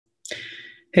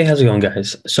Hey, how's it going,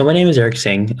 guys? So my name is Eric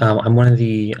Singh. I'm one of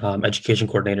the education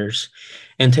coordinators,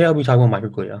 and today I'll be talking about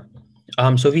microglia.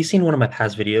 So if you've seen one of my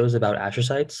past videos about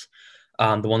astrocytes,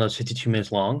 the one that's 52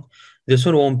 minutes long, this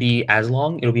one won't be as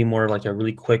long. It'll be more like a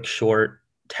really quick, short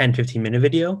 10, 15-minute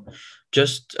video,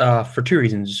 just for two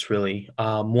reasons, really.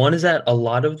 One is that a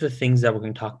lot of the things that we're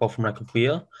going to talk about for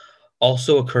microglia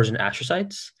also occurs in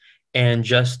astrocytes, and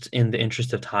just in the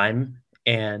interest of time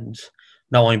and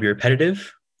not wanting to be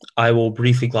repetitive, I will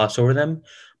briefly gloss over them,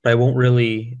 but I won't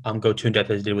really go too in depth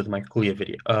as I did with the microglia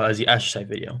video, as the astrocyte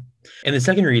video. And the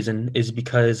second reason is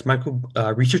because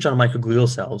research on microglial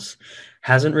cells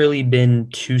hasn't really been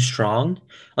too strong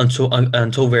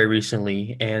until very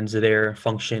recently, and their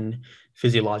function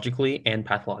physiologically and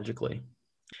pathologically.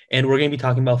 And we're going to be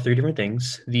talking about three different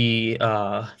things: the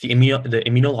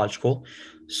immunological.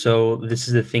 So this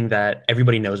is the thing that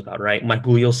everybody knows about, right?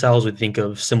 Microglial cells would think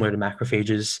of similar to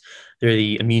macrophages. They're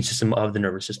the immune system of the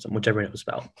nervous system, which everyone knows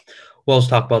about. We'll also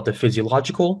talk about the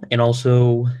physiological and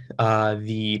also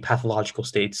the pathological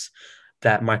states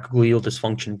that microglial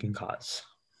dysfunction can cause.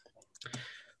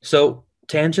 So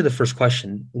to answer the first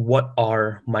question, what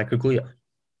are microglia?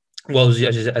 Well,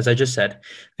 as I just said,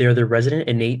 they are the resident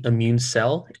innate immune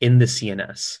cell in the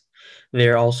CNS. They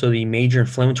are also the major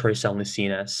inflammatory cell in the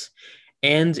CNS,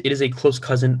 and it is a close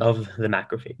cousin of the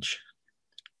macrophage.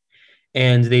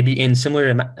 And they be in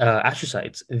similar to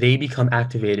astrocytes, they become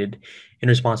activated in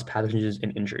response to pathogens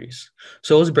and injuries.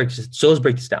 So let's break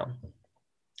this down.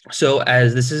 So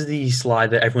as this is the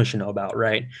slide that everyone should know about,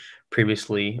 right?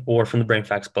 Previously, or from the Brain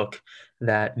Facts book,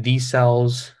 that these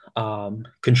cells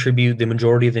contribute the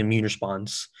majority of the immune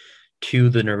response to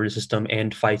the nervous system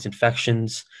and fights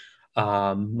infections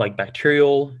like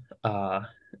bacterial,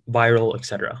 viral,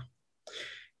 etc.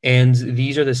 And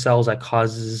these are the cells that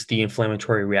causes the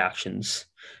inflammatory reactions.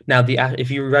 Now,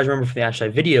 if you guys remember from the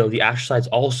astrocyte video, the astrocytes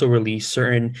also release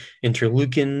certain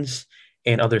interleukins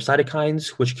and other cytokines,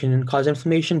 which can cause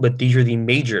inflammation, but these are the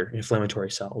major inflammatory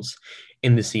cells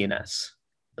in the CNS.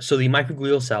 So the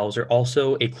microglial cells are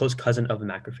also a close cousin of the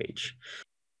macrophage.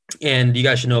 And you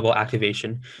guys should know about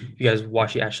activation. If you guys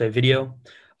watch the astrocyte video,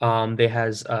 they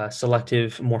has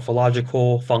selective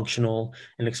morphological, functional,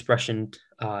 and expression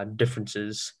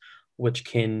differences, which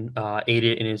can aid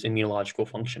it in its immunological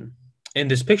function. And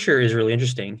this picture is really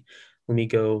interesting. Let me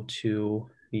go to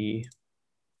the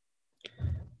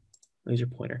laser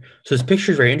pointer. So this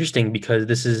picture is very interesting because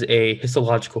this is a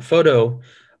histological photo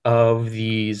of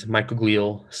these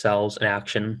microglial cells in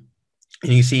action.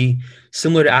 And you see,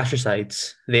 similar to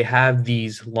astrocytes, they have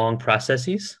these long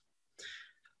processes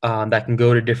that can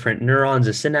go to different neurons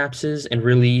and synapses and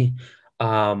really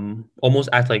almost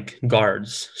act like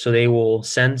guards. So they will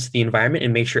sense the environment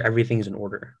and make sure everything is in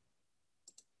order.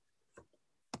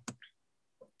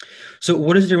 So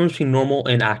what is the difference between normal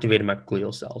and activated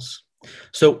microglial cells?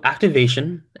 So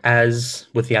activation, as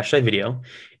with the astrocyte video,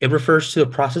 it refers to the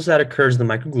process that occurs in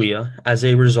the microglia as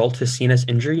a result of CNS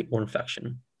injury or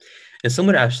infection. And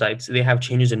similar to astrocytes, they have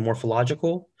changes in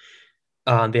morphological,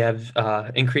 they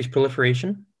have increased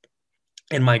proliferation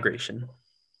and migration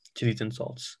to these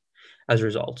insults as a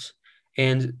result.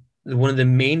 And one of the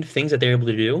main things that they're able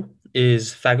to do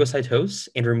is phagocytose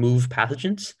and remove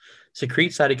pathogens,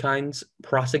 secrete cytokines,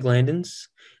 prostaglandins,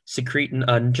 secrete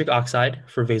nitric oxide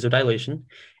for vasodilation,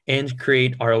 and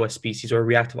create ROS species or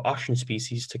reactive oxygen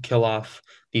species to kill off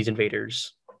these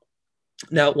invaders.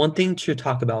 Now, one thing to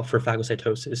talk about for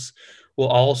phagocytosis, we'll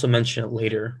also mention it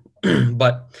later,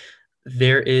 but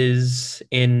there is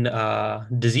in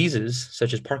diseases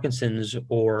such as Parkinson's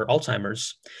or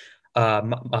Alzheimer's,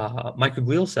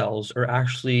 microglial cells are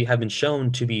actually have been shown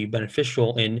to be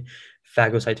beneficial in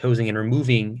phagocytosing and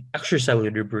removing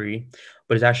extracellular debris,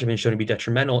 but it's actually been shown to be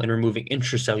detrimental in removing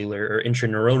intracellular or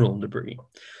intraneuronal debris,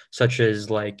 such as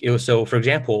like it was. So, for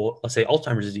example, let's say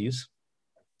Alzheimer's disease,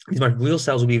 these microglial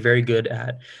cells will be very good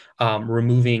at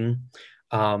removing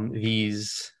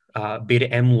these beta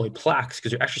amyloid plaques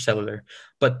because they're extracellular,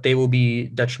 but they will be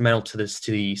detrimental to the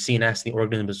CNS and the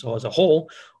organism as a whole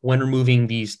when removing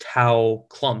these tau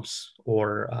clumps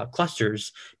or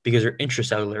clusters because they're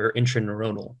intracellular or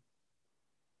intraneuronal.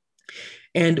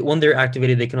 And when they're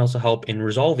activated, they can also help in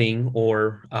resolving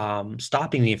or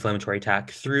stopping the inflammatory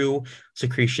attack through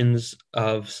secretions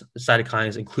of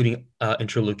cytokines, including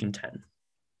interleukin 10.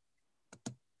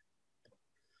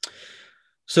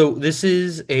 So this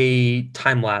is a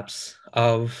time lapse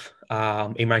of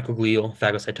a microglial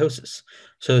phagocytosis.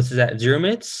 So this is at 0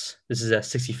 minutes, this is at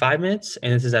 65 minutes,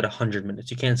 and this is at 100 minutes.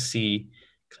 You can't see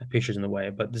pictures in the way,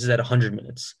 but this is at 100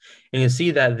 minutes. And you can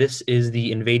see that this is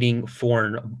the invading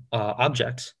foreign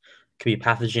object. It could be a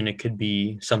pathogen, it could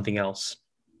be something else.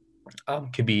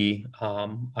 could be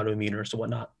autoimmune or so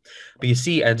whatnot. But you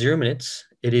see, at 0 minutes,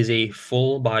 it is a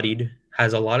full-bodied,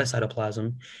 has a lot of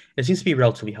cytoplasm. It seems to be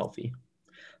relatively healthy.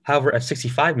 However, at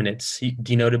 65 minutes,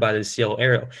 denoted by this yellow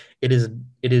arrow, it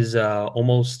is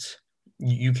almost,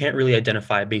 you can't really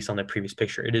identify it based on the previous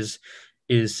picture. It is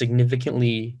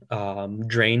significantly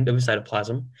drained of its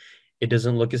cytoplasm. It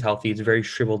doesn't look as healthy. It's very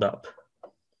shriveled up.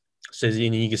 So as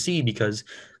you can see, because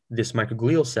this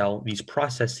microglial cell, these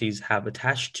processes have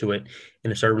attached to it,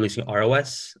 and it started releasing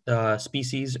ROS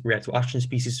species, reactive oxygen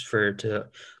species, to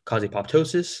cause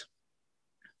apoptosis,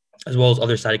 as well as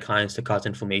other cytokines to cause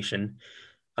inflammation,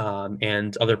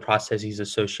 and other processes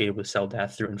associated with cell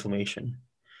death through inflammation.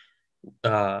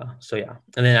 So yeah,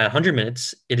 and then at 100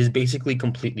 minutes, it is basically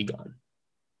completely gone.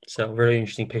 So very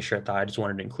interesting picture I thought I just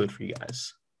wanted to include for you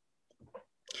guys.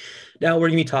 Now we're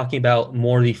going to be talking about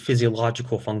more the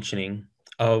physiological functioning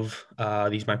of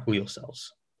these microglial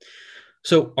cells.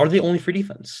 So are they only for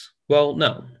defense? Well,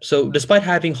 no. So despite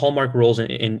having hallmark roles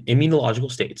in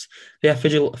immunological states, they have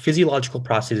physiological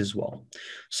processes as well.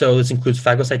 So this includes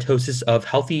phagocytosis of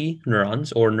healthy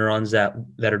neurons or neurons that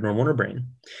are normal in our brain,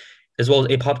 as well as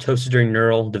apoptosis during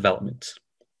neural development.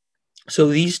 So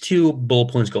these two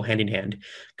bullet points go hand in hand,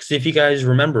 because if you guys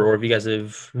remember, or if you guys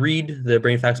have read the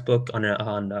Brain Facts book on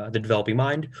the developing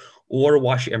mind, or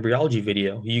watch the embryology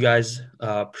video, you guys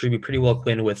should be pretty well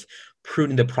acquainted with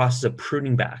the process of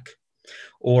pruning back,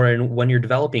 or when you're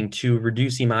developing to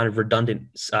reduce the amount of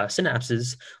redundant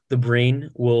synapses, the brain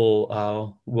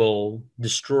will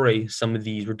destroy some of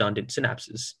these redundant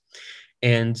synapses,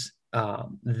 and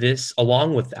this,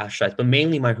 along with astrocytes, but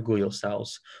mainly microglial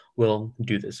cells, will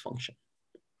do this function.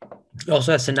 It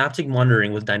also has synaptic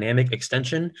monitoring with dynamic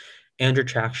extension and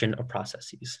retraction of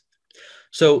processes.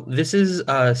 So this is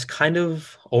kind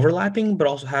of overlapping, but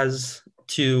also it's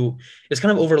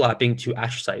kind of overlapping to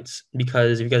astrocytes,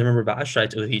 because if you guys remember about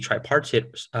astrocytes, it was the tripartite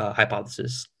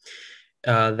hypothesis,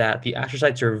 that the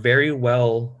astrocytes are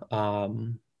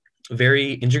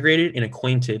very integrated and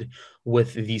acquainted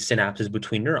with the synapses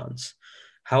between neurons.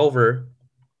 However,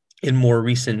 in more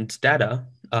recent data,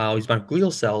 these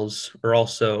microglial cells are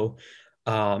also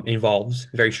involved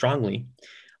very strongly.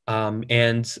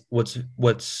 And what's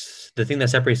the thing that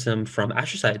separates them from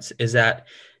astrocytes is that,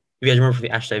 if you guys remember from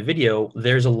the astrocyte video,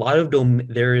 there's a lot of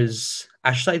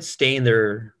astrocytes stay in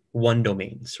their one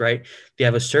domains, right? They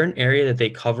have a certain area that they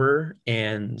cover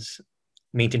and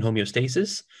maintain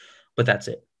homeostasis, but that's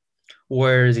it.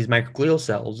 Whereas these microglial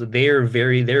cells,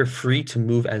 they're free to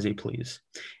move as they please.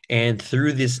 And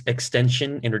through this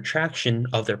extension and retraction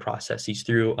of their processes,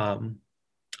 through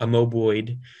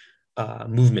amoeboid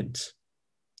movement,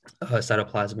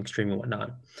 cytoplasmic stream and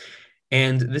whatnot.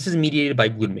 And this is mediated by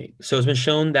glutamate. So it's been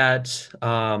shown that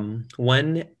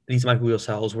when these microglial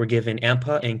cells were given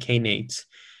AMPA and kainate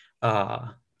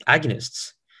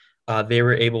agonists, they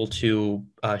were able to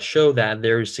show that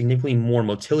there is significantly more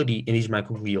motility in these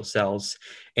microglial cells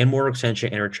and more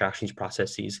extension and retraction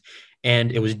processes.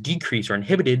 And it was decreased or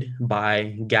inhibited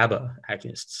by GABA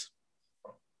agonists.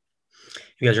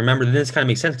 If you guys remember, then this kind of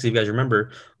makes sense, because if you guys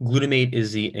remember, glutamate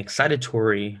is the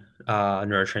excitatory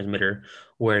neurotransmitter,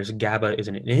 whereas GABA is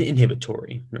an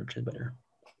inhibitory neurotransmitter.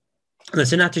 And the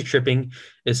synaptic stripping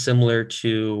is similar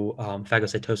to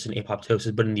phagocytosis and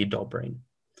apoptosis, but in the adult brain.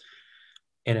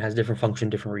 And it has different function,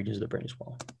 different regions of the brain as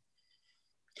well.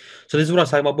 So this is what I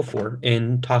was talking about before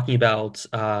in talking about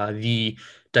the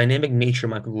dynamic nature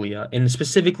of microglia, and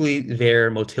specifically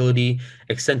their motility,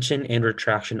 extension, and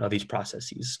retraction of these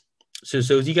processes. So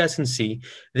as you guys can see,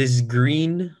 this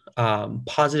green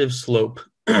positive slope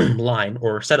line,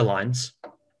 or set of lines,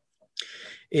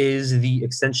 is the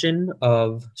extension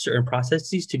of certain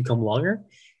processes to become longer,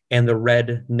 and the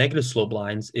red negative slope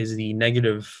lines is the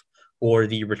negative, or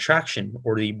the retraction,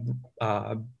 or the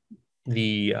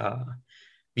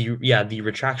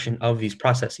retraction of these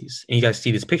processes. And you guys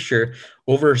see this picture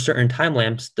over a certain time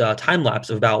lapse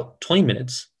of about 20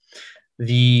 minutes.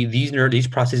 These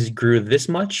processes grew this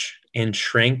much and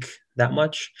shrank that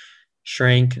much,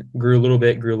 grew a little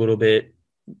bit,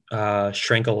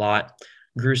 shrank a lot,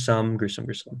 grew some.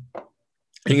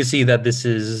 And you can see that this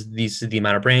is the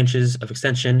amount of branches of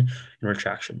extension and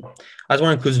retraction. I just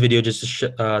want to include this video just to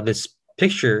show this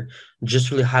picture,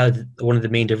 just really highlight one of the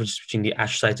main differences between the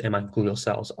astrocytes and microglial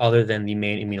cells, other than the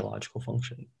main immunological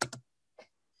functioning.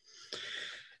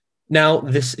 Now,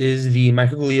 this is the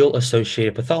microglial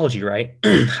associated pathology, right?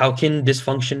 How can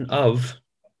dysfunction of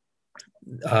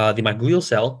the microglial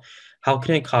cell, how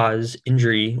can it cause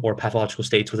injury or pathological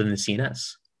states within the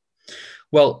CNS?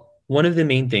 Well, one of the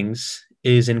main things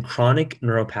is in chronic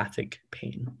neuropathic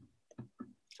pain.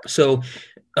 So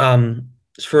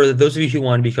for those of you who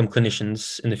want to become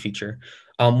clinicians in the future,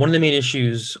 one of the main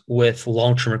issues with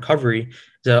long-term recovery, is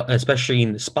that, especially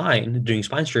in the spine, doing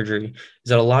spine surgery, is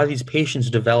that a lot of these patients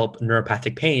develop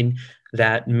neuropathic pain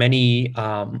that many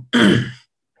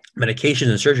medications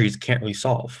and surgeries can't really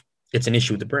solve. It's an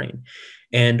issue with the brain.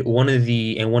 And one of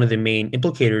the main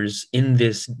implicators in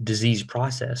this disease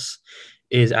process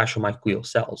is actual microglial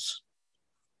cells.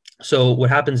 So what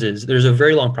happens is there's a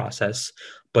very long process,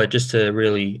 but just to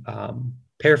really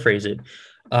paraphrase it,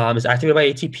 is activated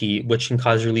by ATP, which can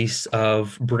cause release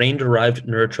of brain-derived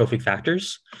neurotrophic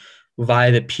factors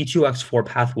via the P2X4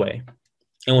 pathway.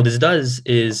 And what this does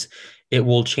is it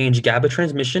will change GABA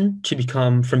transmission to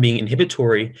become from being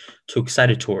inhibitory to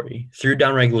excitatory through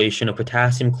downregulation of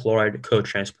potassium chloride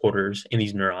cotransporters in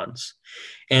these neurons.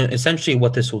 And essentially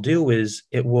what this will do is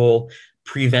it will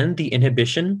prevent the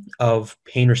inhibition of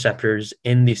pain receptors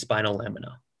in the spinal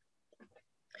lamina.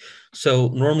 So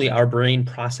normally our brain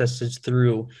processes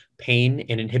through pain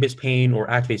and inhibits pain or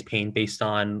activates pain based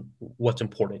on what's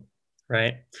important,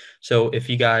 right? So if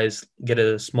you guys get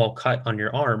a small cut on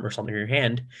your arm or something in your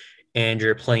hand and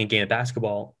you're playing a game of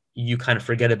basketball, you kind of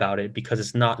forget about it because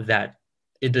it's not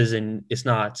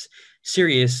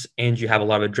serious and you have a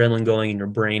lot of adrenaline going and your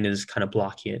brain is kind of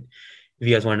blocking it. If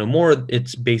you guys want to know more,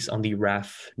 it's based on the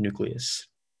RAF nucleus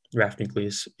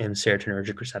and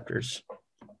serotonergic receptors.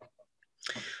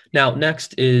 Now,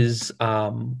 next is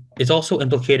it's also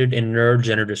implicated in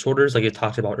neurodegenerative disorders, like I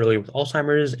talked about earlier with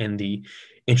Alzheimer's and the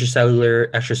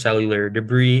intracellular, extracellular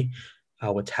debris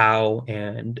with tau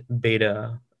and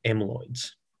beta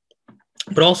amyloids.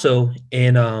 But also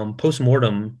in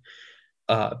postmortem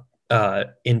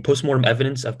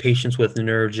evidence of patients with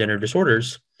neurodegenerative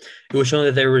disorders, it was shown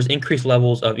that there was increased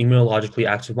levels of immunologically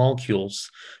active molecules,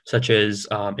 such as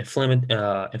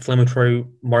inflammatory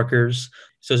markers.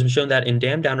 So it's been shown that in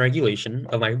dam downregulation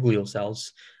of microglial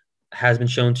cells has been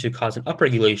shown to cause an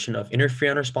upregulation of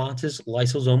interferon responses,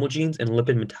 lysosomal genes, and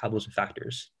lipid metabolism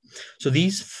factors. So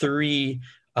these three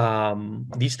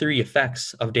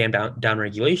effects of dam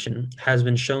downregulation has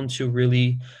been shown to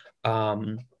really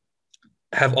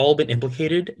have all been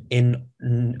implicated in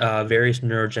various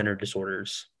neurodegenerative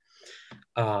disorders,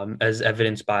 as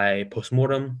evidenced by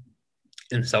postmortem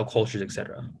and cell cultures,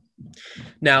 etc.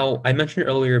 Now, I mentioned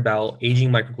earlier about aging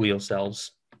microglial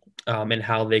cells and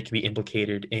how they can be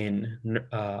implicated in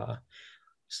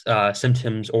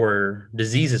symptoms or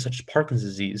diseases such as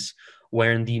Parkinson's disease,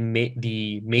 wherein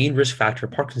the main risk factor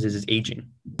of Parkinson's disease is aging.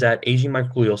 That aging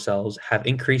microglial cells have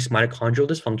increased mitochondrial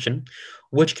dysfunction,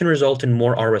 which can result in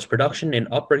more ROS production and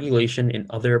upregulation in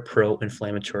other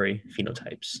pro-inflammatory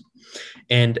phenotypes.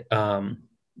 And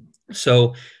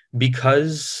so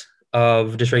because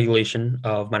of dysregulation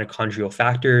of mitochondrial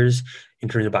factors in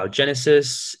terms of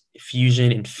biogenesis,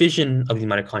 fusion, and fission of the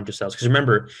mitochondrial cells, because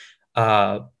remember,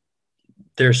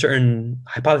 there are certain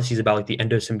hypotheses about like the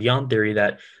endosymbiont theory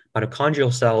that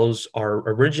mitochondrial cells are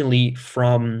originally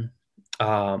from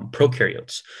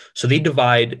prokaryotes. So they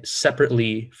divide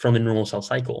separately from the normal cell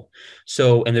cycle.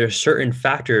 So, and there are certain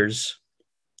factors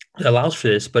that allows for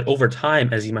this, but over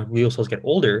time, as the microglial cells get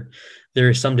older, there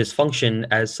is some dysfunction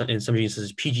in some genes such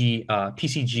as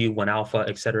PCG1 alpha,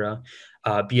 etc.,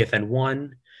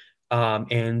 BFN1,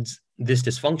 and this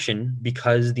dysfunction,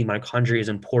 because the mitochondria is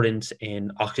important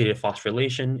in oxidative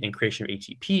phosphorylation and creation of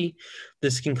ATP,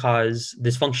 this can cause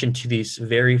dysfunction to this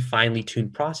very finely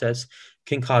tuned process,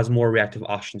 can cause more reactive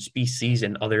oxygen species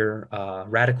and other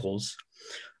radicals.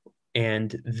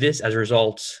 And this, as a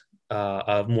result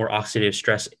of more oxidative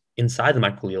stress inside the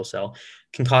microglial cell,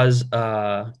 can cause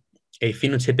a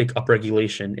phenotypic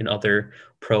upregulation in other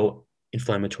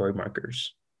pro-inflammatory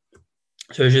markers.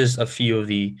 So there's just a few of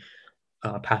the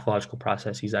pathological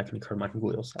processes that can occur in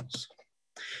microglial cells.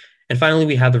 And finally,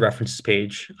 we have the references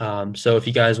page. So if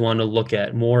you guys want to look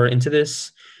at more into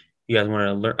this, you guys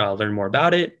want to learn more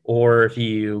about it, or if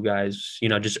you guys,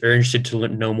 just are interested to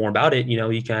know more about it,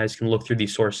 you guys can look through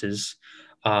these sources.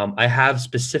 I have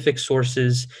specific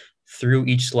sources through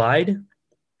each slide.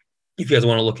 If you guys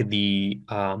want to look at the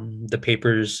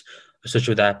papers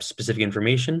associated with that specific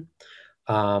information.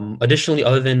 Additionally,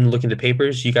 other than looking at the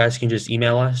papers, you guys can just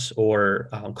email us or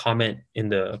comment in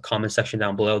the comment section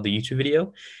down below the YouTube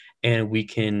video, and we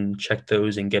can check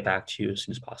those and get back to you as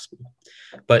soon as possible.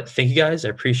 But thank you guys. I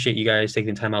appreciate you guys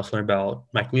taking the time out to learn about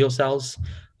microglial cells.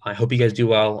 I hope you guys do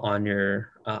well on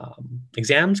your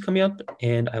exams coming up,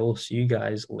 and I will see you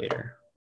guys later.